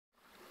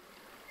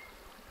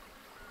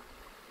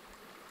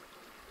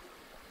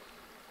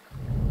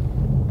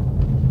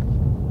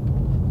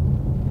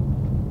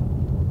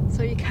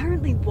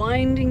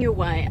winding your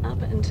way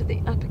up into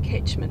the upper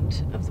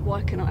catchment of the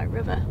Waikanae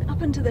River,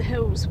 up into the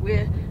hills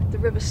where the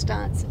river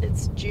starts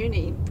its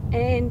journey.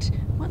 And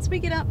once we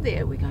get up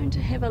there, we're going to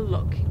have a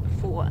look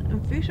for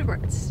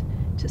invertebrates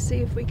to see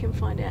if we can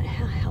find out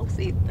how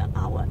healthy the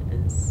awa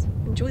is.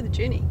 Enjoy the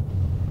journey.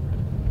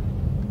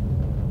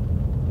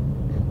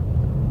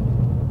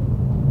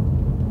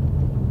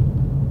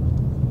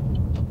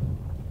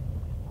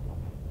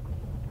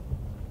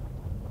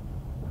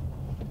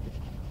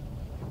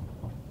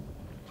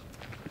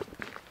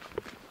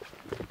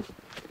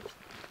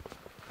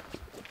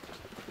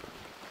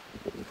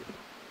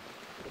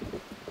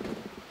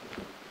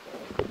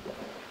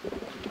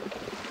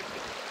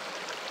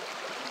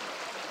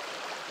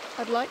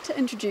 I'd like to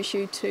introduce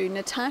you to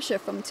Natasha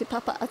from Te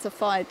Papa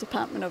Atawhai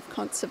Department of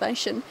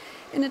Conservation.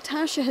 And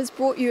Natasha has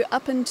brought you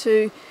up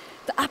into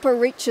the upper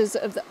reaches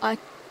of the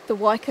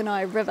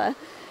Waikanae River.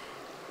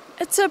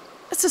 It's a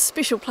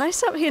special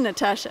place up here,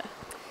 Natasha.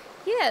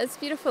 Yeah, it's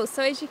beautiful.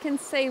 So as you can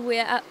see,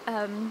 we're up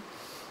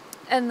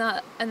in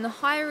the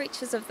higher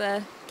reaches of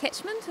the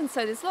catchment, and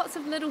so there's lots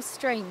of little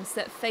streams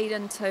that feed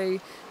into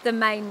the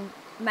main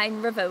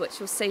river, which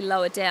you'll see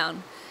lower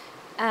down.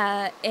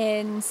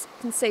 And you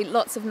can see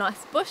lots of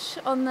nice bush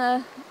on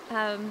the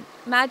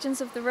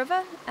margins of the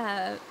river,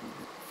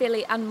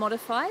 fairly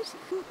unmodified.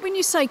 When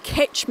you say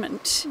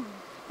catchment,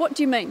 what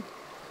do you mean?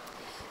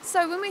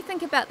 So when we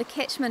think about the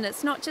catchment,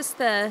 it's not just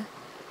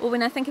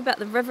when I think about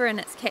the river and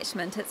its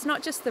catchment, it's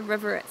not just the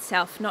river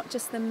itself, not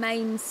just the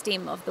main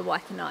stem of the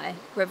Waikanae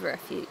River,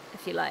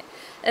 if you like.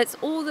 It's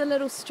all the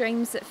little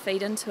streams that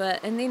feed into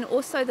it, and then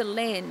also the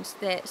land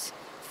that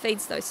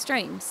feeds those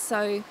streams.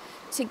 So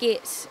to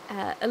get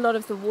a lot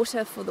of the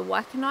water for the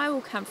Waikanae will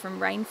come from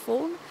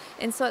rainfall,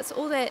 and so it's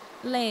all that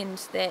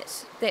land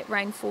that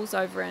rain falls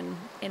over and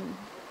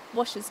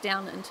washes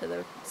down into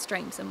the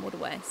streams and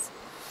waterways.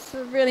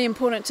 So really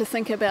important to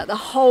think about the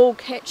whole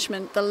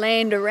catchment, the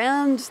land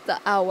around the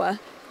awa,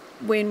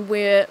 when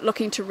we're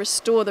looking to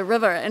restore the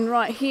river. And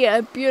right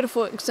here,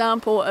 beautiful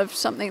example of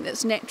something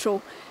that's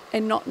natural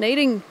and not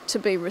needing to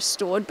be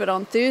restored, but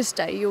on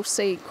Thursday you'll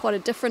see quite a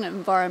different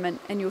environment,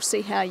 and you'll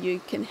see how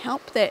you can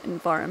help that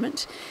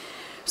environment.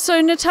 So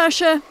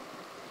Natasha,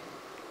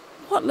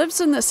 what lives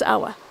in this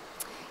awa?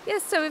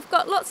 Yes, so we've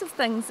got lots of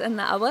things in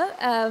the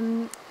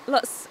awa.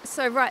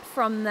 So right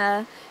from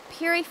the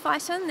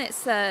periphyton,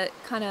 that's the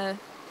kind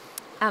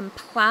of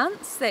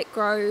plants that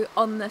grow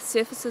on the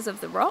surfaces of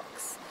the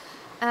rocks,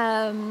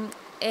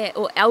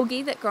 or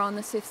algae that grow on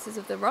the surfaces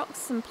of the rocks,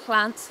 some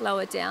plants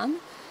lower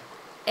down,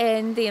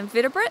 and the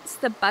invertebrates,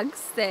 the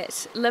bugs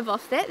that live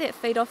off that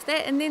feed off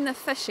that, and then the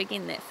fish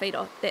again that feed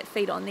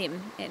on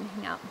them and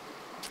hang out.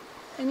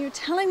 And you were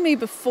telling me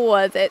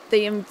before that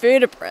the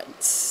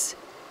invertebrates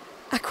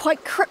are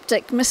quite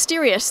cryptic,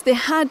 mysterious, they're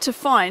hard to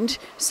find.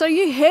 So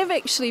you have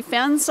actually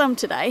found some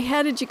today.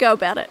 How did you go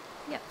about it?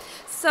 Yeah.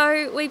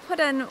 So we put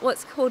in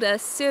what's called a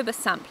serber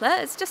sampler.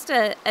 It's just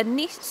a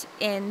net,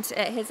 and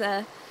it has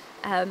a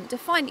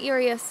defined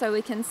area so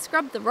we can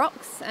scrub the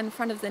rocks in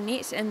front of the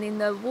net, and then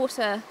the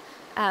water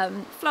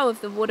flow of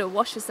the water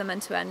washes them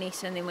into our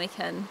net, and then we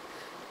can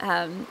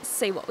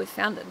see what we've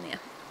found in there.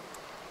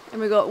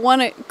 And we've got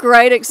one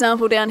great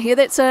example down here.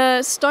 That's a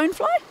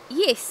stonefly?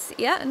 Yes,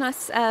 yeah, a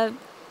nice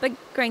big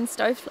green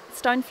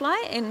stonefly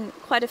and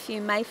quite a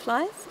few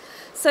mayflies.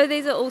 So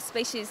these are all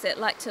species that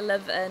like to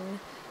live in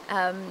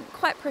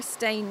quite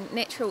pristine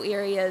natural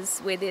areas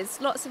where there's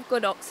lots of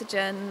good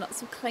oxygen,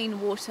 lots of clean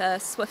water,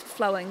 swift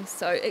flowing,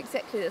 so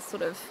exactly the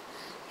sort of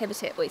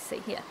habitat we see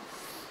here.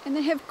 And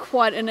they have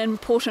quite an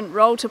important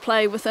role to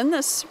play within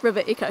this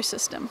river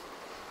ecosystem.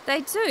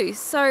 They do.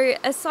 So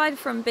aside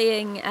from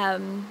being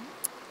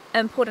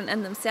important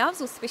in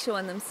themselves or special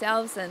in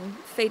themselves and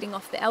feeding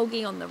off the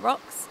algae on the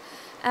rocks,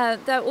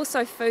 they're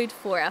also food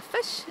for our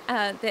fish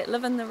that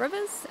live in the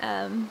rivers.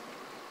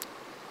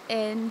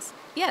 And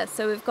yeah,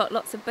 so we've got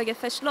lots of bigger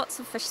fish, lots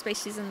of fish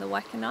species in the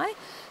Waikanae,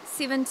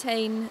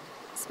 17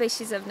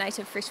 species of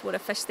native freshwater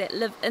fish that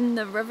live in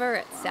the river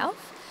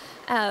itself.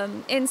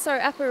 And so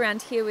up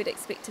around here we'd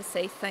expect to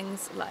see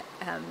things like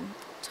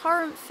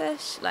torrent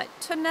fish, like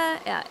tuna,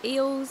 our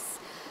eels,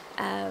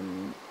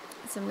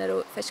 some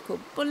little fish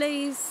called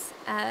bullies,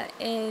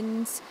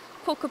 and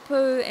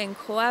kokapu and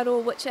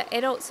koaro, which are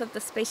adults of the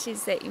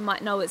species that you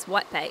might know as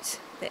whitebait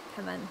that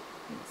come in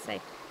and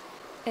see.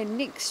 And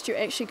next you're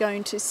actually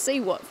going to see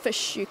what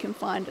fish you can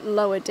find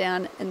lower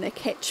down in the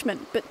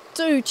catchment. But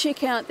do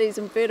check out these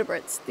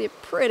invertebrates, they're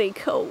pretty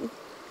cool.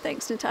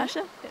 Thanks,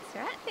 Natasha. That's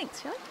right,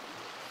 thanks, Sean.